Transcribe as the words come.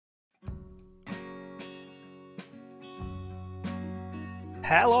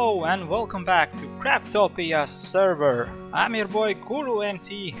Hello and welcome back to Craftopia server. I'm your boy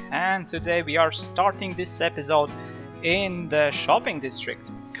GuruMT, and today we are starting this episode in the shopping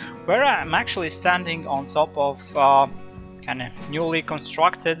district, where I'm actually standing on top of kind of newly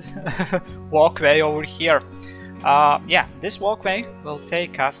constructed walkway over here. Yeah, this walkway will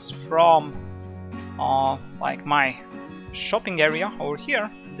take us from like my shopping area over here,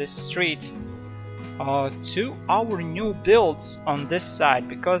 this street, to our new builds on this side,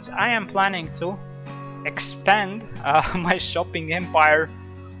 because I am planning to expand my shopping empire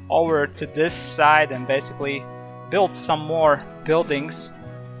over to this side and basically build some more buildings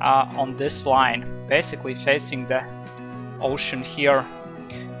on this line, basically facing the ocean here,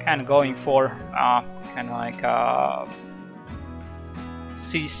 kind of going for kind of like a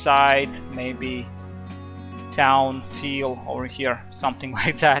seaside, maybe town feel over here, something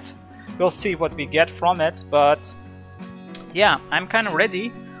like that. We'll see what we get from it, but yeah, I'm kind of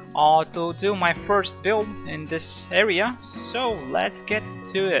ready to do my first build in this area, so let's get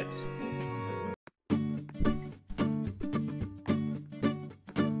to it.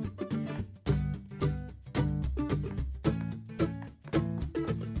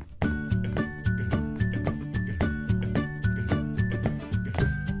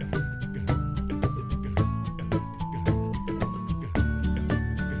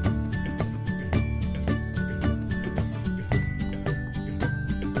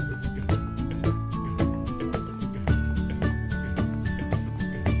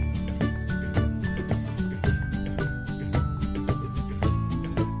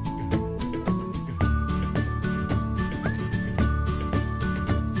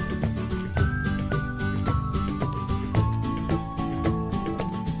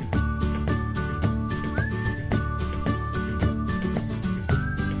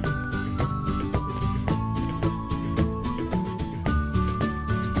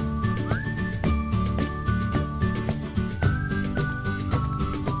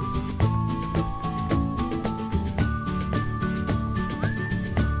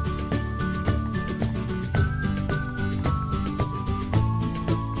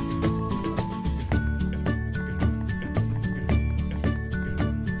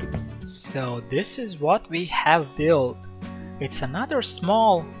 So this is what we have built. It's another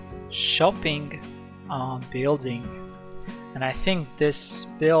small shopping building, and I think this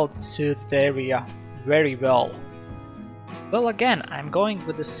build suits the area very well. Well, again, I'm going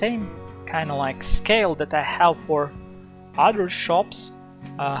with the same kind of like scale that I have for other shops.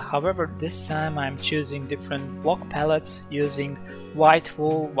 However, this time I'm choosing different block palettes using white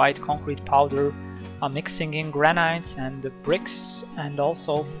wool, white concrete powder, mixing in granites and bricks, and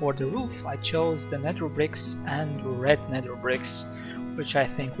also for the roof I chose the nether bricks and red nether bricks, which I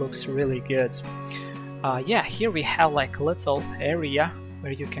think looks really good. Yeah, here we have like a little area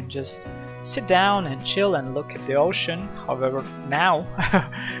where you can just sit down and chill and look at the ocean. However, now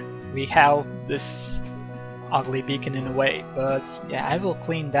we have this ugly beacon in a way, but yeah, I will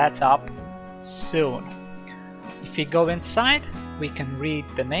clean that up soon. If we go inside, we can read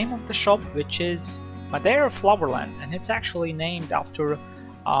the name of the shop, which is Madeira Flowerland, and it's actually named after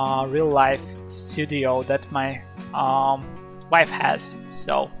a real-life studio that my wife has,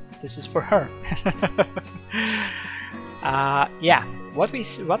 so this is for her. Yeah, what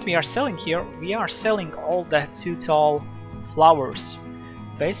we are selling here, we are selling all the 2 tall flowers.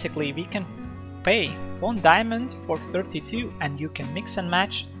 Basically, we can pay 1 diamond for 32, and you can mix and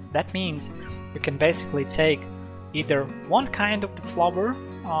match. That means you can basically take either one kind of the flower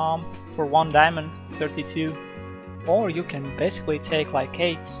for 1 diamond 32, or you can basically take like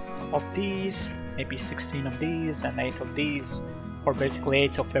 8 of these, maybe 16 of these and 8 of these, or basically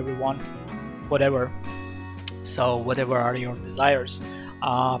 8 of everyone, whatever. So whatever are your desires,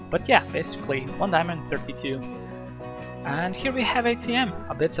 but yeah, basically 1 diamond 32. And here we have ATM,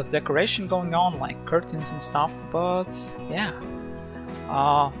 a bit of decoration going on, like curtains and stuff, but yeah.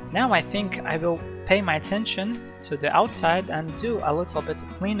 Now I think I will pay my attention to the outside and do a little bit of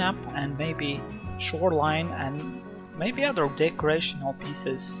cleanup and maybe shoreline and maybe other decorational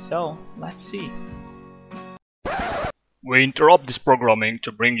pieces, so let's see. We interrupt this programming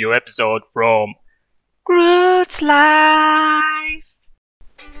to bring you episode from Groot's Life!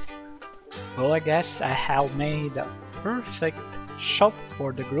 Well, I guess I have made a perfect shop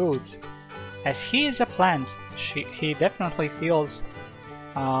for the Groot. As he is a plant, he definitely feels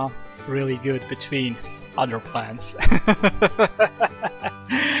really good between other plants.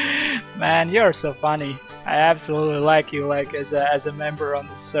 Man, you're so funny. I absolutely like you, like as a member on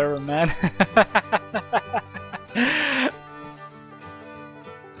the server, man.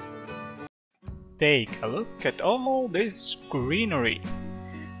 Take a look at all this greenery.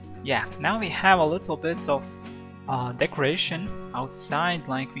 yeah, now we have a little bit of decoration outside,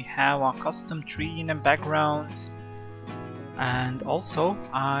 like we have a custom tree in the background. And also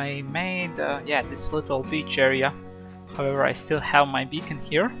I made yeah, this little beach area. However, I still have my beacon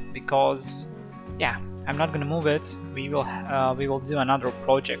here because yeah, I'm not gonna move it. We will do another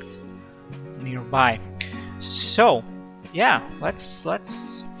project nearby. So yeah, let's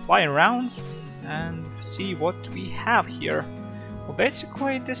fly around and see what we have here. Well,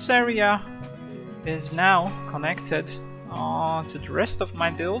 basically this area is now connected to the rest of my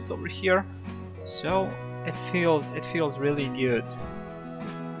builds over here, so it feels really good.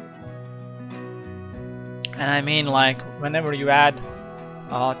 And I mean, like, whenever you add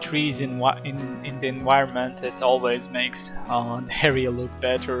trees in the environment, it always makes the area look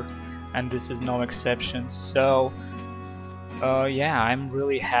better, and this is no exception. So yeah, I'm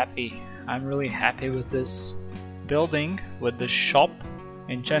really happy. I'm really happy with this building, with the shop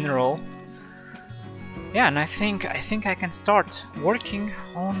in general. Yeah, and I think I can start working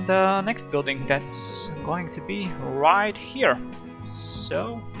on the next building that's going to be right here.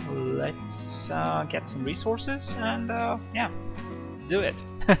 So let's get some resources and yeah, do it.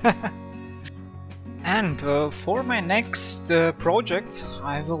 And for my next project,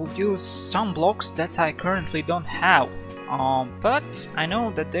 I will use some blocks that I currently don't have. But I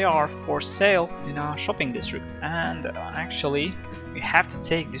know that they are for sale in a shopping district, and actually we have to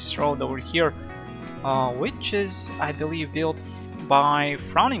take this road over here, which is, I believe, built by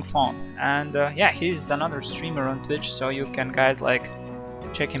Frowning Fawn. And yeah, he's another streamer on Twitch, so you can guys like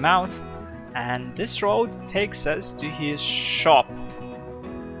check him out. And this road takes us to his shop.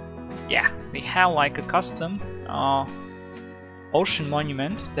 Yeah, we have like a custom ocean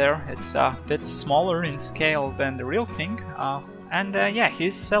monument there. It's a bit smaller in scale than the real thing, and yeah,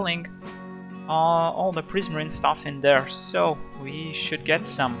 he's selling all the prismarine stuff in there, so we should get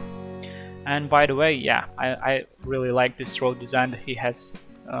some. And by the way, yeah, I really like this road design that he has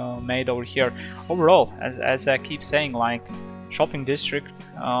made over here. Overall, as I keep saying, like, shopping district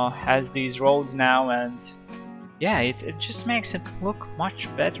has these roads now, and yeah, it just makes it look much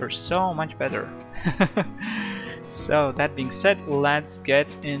better, so much better. So that being said, let's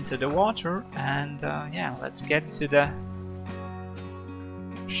get into the water, and yeah, let's get to the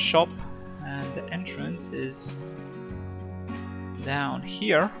shop, and the entrance is down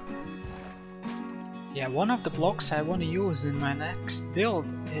here. Yeah, one of the blocks I want to use in my next build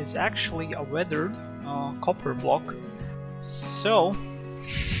is actually a weathered copper block, so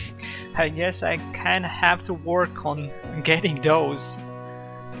I guess I kinda have to work on getting those.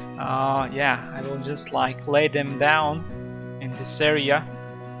 Yeah, I will just like lay them down in this area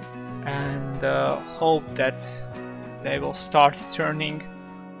and hope that they will start turning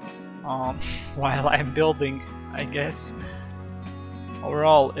while I'm building, I guess.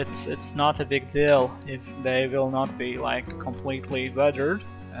 Overall, it's not a big deal if they will not be like completely weathered,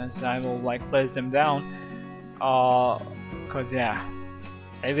 as I will like place them down, cause yeah,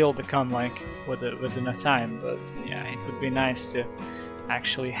 they will become like within a time. But yeah, it would be nice to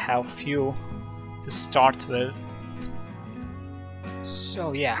actually have few to start with.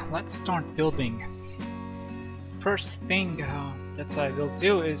 So yeah, let's start building. First thing that I will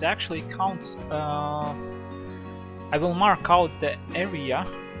do is actually count. I will mark out the area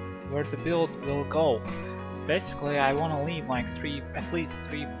where the build will go. Basically, I want to leave like at least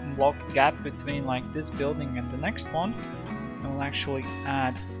three block gap between like this building and the next one. I will actually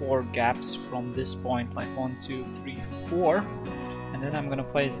add 4 gaps from this point, like 1, 2, 3, 4. And then I'm gonna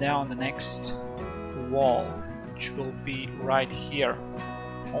place down the next wall, which will be right here.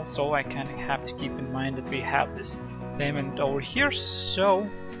 Also, I kind of have to keep in mind that we have this pavement over here, so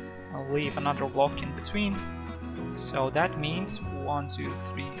I'll leave another block in between. So that means 1, 2,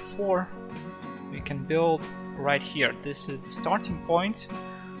 3, 4. We can build right here. This is the starting point,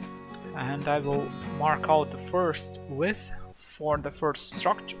 and I will mark out the first width for the first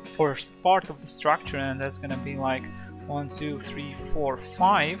part of the structure, and that's gonna be like 1, 2, 3, 4,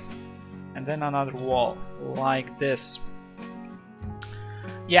 5, and then another wall like this.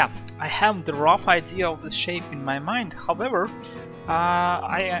 Yeah, I have the rough idea of the shape in my mind. However,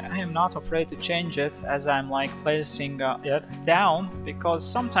 I am not afraid to change it as I'm like placing it down, because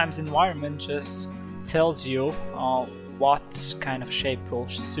sometimes environment just tells you what kind of shape will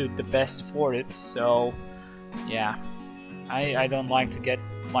suit the best for it. So yeah, I don't like to get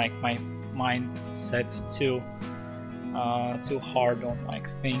like my mind set too hard on like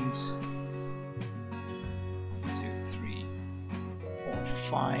things. 2, 3, 4,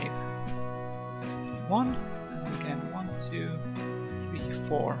 5, 1, and again 1, 2, 3,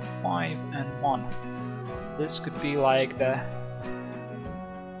 4, 5, and 1. This could be like the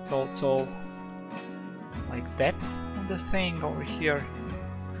It's also like depth of the thing over here.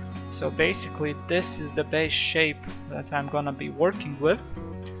 So basically this is the base shape that I'm gonna be working with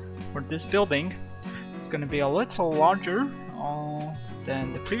for this building. It's gonna be a little larger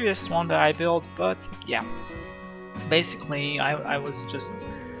than the previous one that I built, but yeah, basically I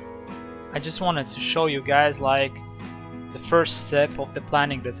just wanted to show you guys like the first step of the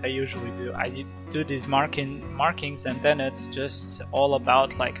planning that I usually do. I do these markings, and then it's just all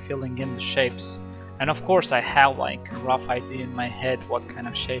about like filling in the shapes. And of course I have like a rough idea in my head what kind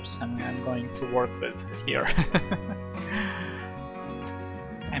of shapes I'm going to work with here.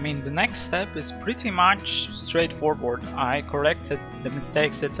 I mean, the next step is pretty much straightforward. I corrected the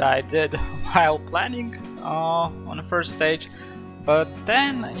mistakes that I did while planning on the first stage, but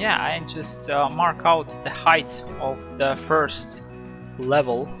then yeah, I just mark out the height of the first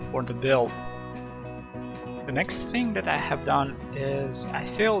level for the build. The next thing that I have done is I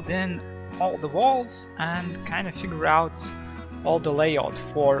filled in all the walls and kind of figure out all the layout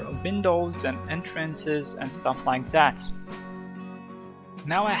for windows and entrances and stuff like that.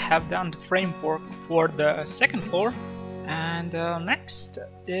 Now I have done the framework for the second floor, and next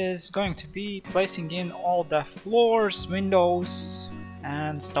is going to be placing in all the floors, windows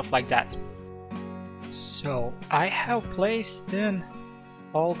and stuff like that. So I have placed in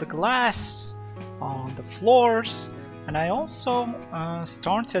all the glass on the floors, and I also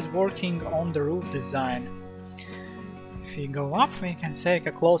started working on the roof design. If you go up, we can take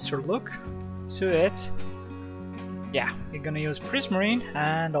a closer look to it. Yeah, we're gonna use prismarine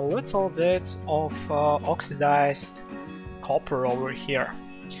and a little bit of oxidized copper over here.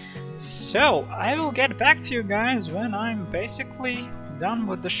 So I will get back to you guys when I'm basically done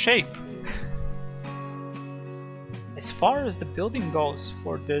with the shape. As far as the building goes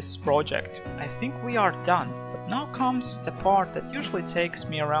for this project, I think we are done. But now comes the part that usually takes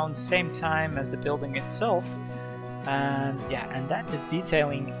me around the same time as the building itself. And yeah, and that is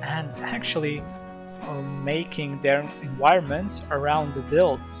detailing and actually making their environment around the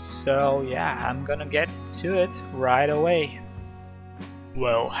build. So yeah, I'm gonna get to it right away.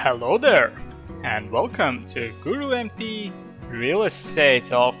 Well, hello there, and welcome to Guru MP Real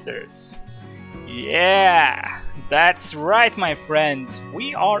Estate Office. Yeah, that's right, my friends.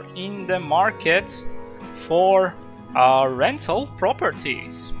 We are in the market for rental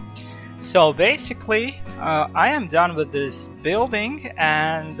properties. So basically, I am done with this building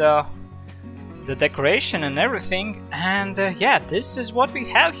and the decoration and everything, and yeah, this is what we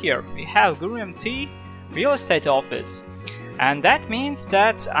have here. We have Guru MT Real Estate Office, and that means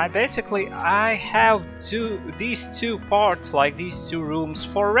that I have these two parts, like these two rooms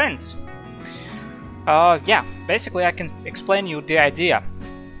for rent. Yeah, basically I can explain you the idea.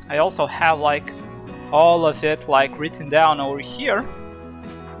 I also have like all of it like written down over here,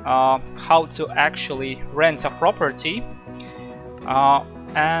 how to actually rent a property,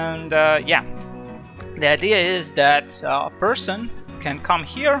 and yeah, the idea is that a person can come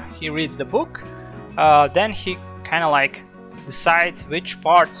here, he reads the book, then he kind of like decides which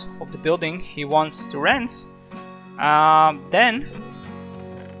part of the building he wants to rent, then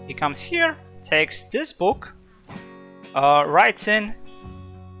he comes here, takes this book, writes in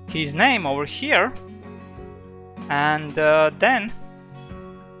his name over here, and then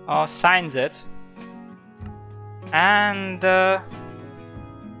signs it, and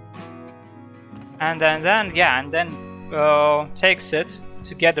then takes it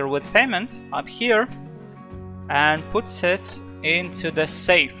together with payment up here and puts it into the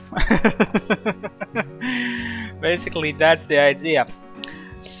safe. Basically that's the idea.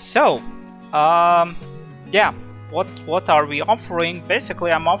 So yeah, what are we offering?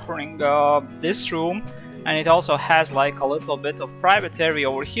 Basically I'm offering this room, and it also has like a little bit of private area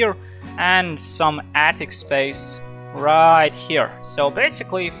over here and some attic space right here. So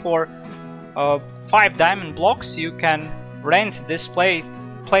basically for 5 diamond blocks you can rent this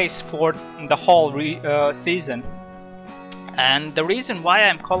place for the whole season. And the reason why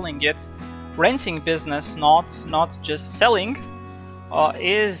I'm calling it renting business, not just selling,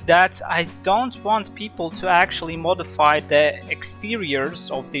 is that I don't want people to actually modify the exteriors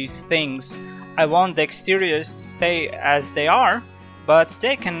of these things. I want the exteriors to stay as they are, but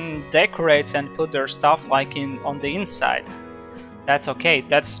they can decorate and put their stuff like on the inside. That's okay.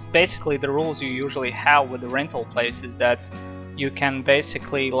 That's basically the rules you usually have with the rental places, that you can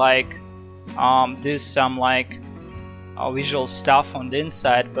basically like do some like visual stuff on the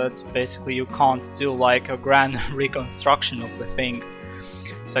inside, but basically you can't do like a grand reconstruction of the thing.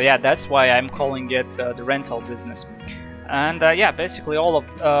 So yeah, that's why I'm calling it the rental business. And yeah, basically all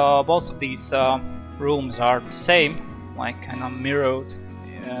of both of these rooms are the same, like kind of mirrored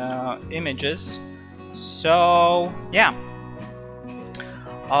images. So yeah,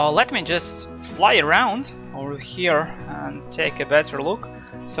 let me just fly around over here and take a better look.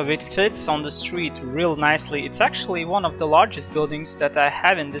 So it fits on the street real nicely. It's actually one of the largest buildings that I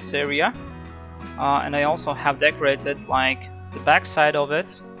have in this area, and I also have decorated like the back side of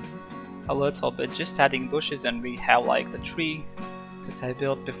it a little bit, just adding bushes, and we have like the tree that I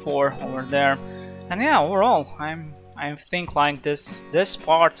built before over there. And yeah, overall I think like this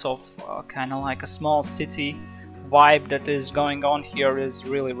part of kind of like a small city vibe that is going on here is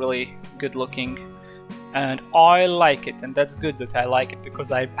really good looking, and I like it, and that's good that I like it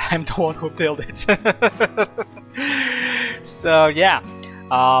because I'm the one who built it. So yeah,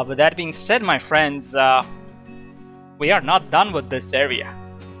 but that being said, my friends, we are not done with this area.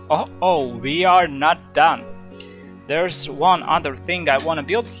 Oh, we are not done. There's one other thing I want to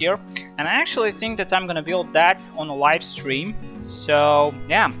build here, and I actually think that I'm gonna build that on a live stream. So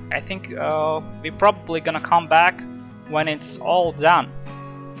yeah, I think we're probably gonna come back when it's all done.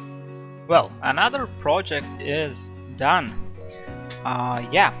 Well, another project is done.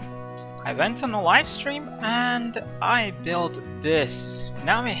 Yeah, I went on a live stream and I built this.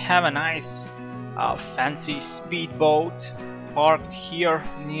 Now we have a nice fancy speedboat parked here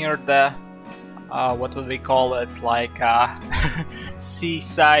near the what would we call it? It's like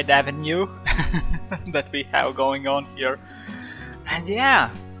Seaside Avenue that we have going on here. And yeah,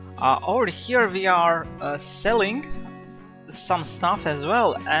 over here we are selling some stuff as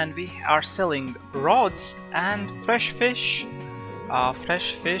well, and we are selling rods and fresh fish.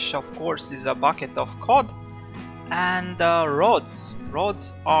 Fresh fish, of course, is a bucket of cod, and rods.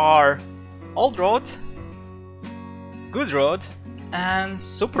 Rods are old rod, good rod, and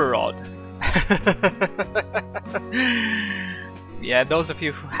super rod. Yeah, those of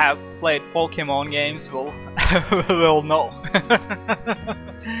you who have played Pokemon games will will know.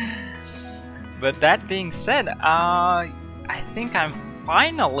 But that being said, I think I'm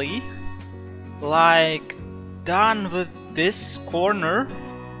finally like done with this corner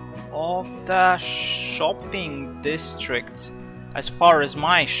of the shopping district as far as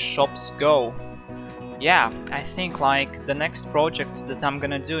my shops go. Yeah, I think like the next projects that I'm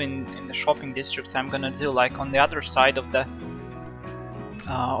gonna do in the shopping district, I'm gonna do like on the other side of the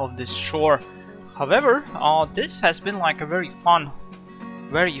this shore. However, this has been like a very fun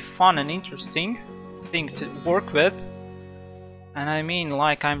and interesting thing to work with, and I mean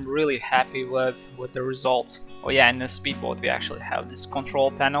like I'm really happy with the result. Oh yeah, in the speedboat we actually have this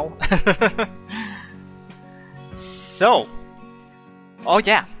control panel. So, oh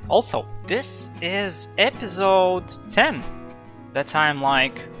yeah, also this is episode 10 that I'm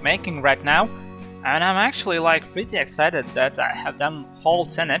like making right now, and I'm actually like pretty excited that I have done whole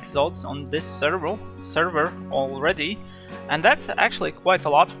 10 episodes on this server already, and that's actually quite a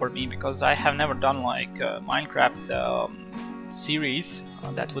lot for me because I have never done like a Minecraft series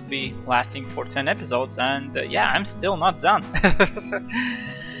that would be lasting for 10 episodes, and yeah, I'm still not done.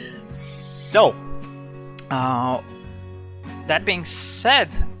 So that being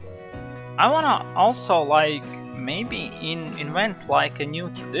said, I wanna also like maybe invent like a new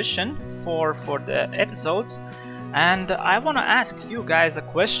tradition for the episodes, and I wanna ask you guys a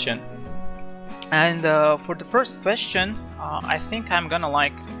question. And for the first question, I think I'm gonna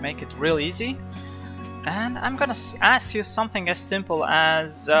like make it real easy, and I'm gonna ask you something as simple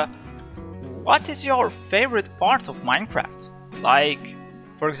as what is your favorite part of Minecraft? Like,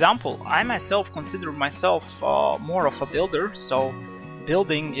 for example, I myself consider myself more of a builder, so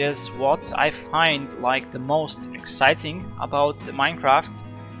building is what I find like the most exciting about Minecraft.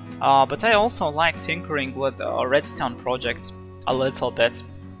 But I also like tinkering with redstone projects a little bit.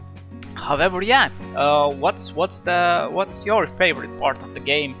 However, yeah, what's your favorite part of the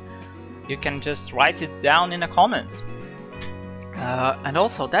game? You can just write it down in the comments. And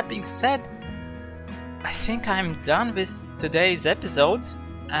also, that being said, I think I'm done with today's episode,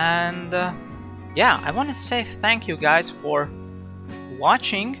 and yeah, I want to say thank you guys for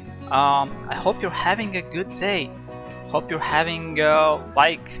watching. I hope you're having a good day. Hope you're having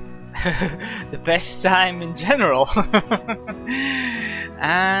like the best time in general.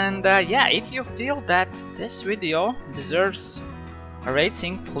 And yeah, if you feel that this video deserves a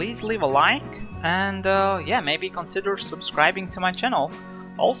rating, please leave a like, and yeah, maybe consider subscribing to my channel.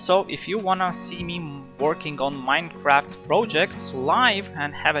 Also, if you wanna see me working on Minecraft projects live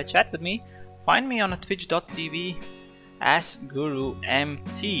and have a chat with me, find me on twitch.tv as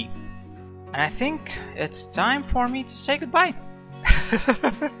GuruMT. And I think it's time for me to say goodbye.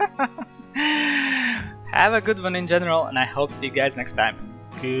 Have a good one in general, and I hope to see you guys next time.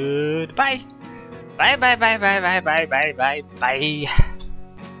 Goodbye. Bye bye bye bye bye bye bye bye bye.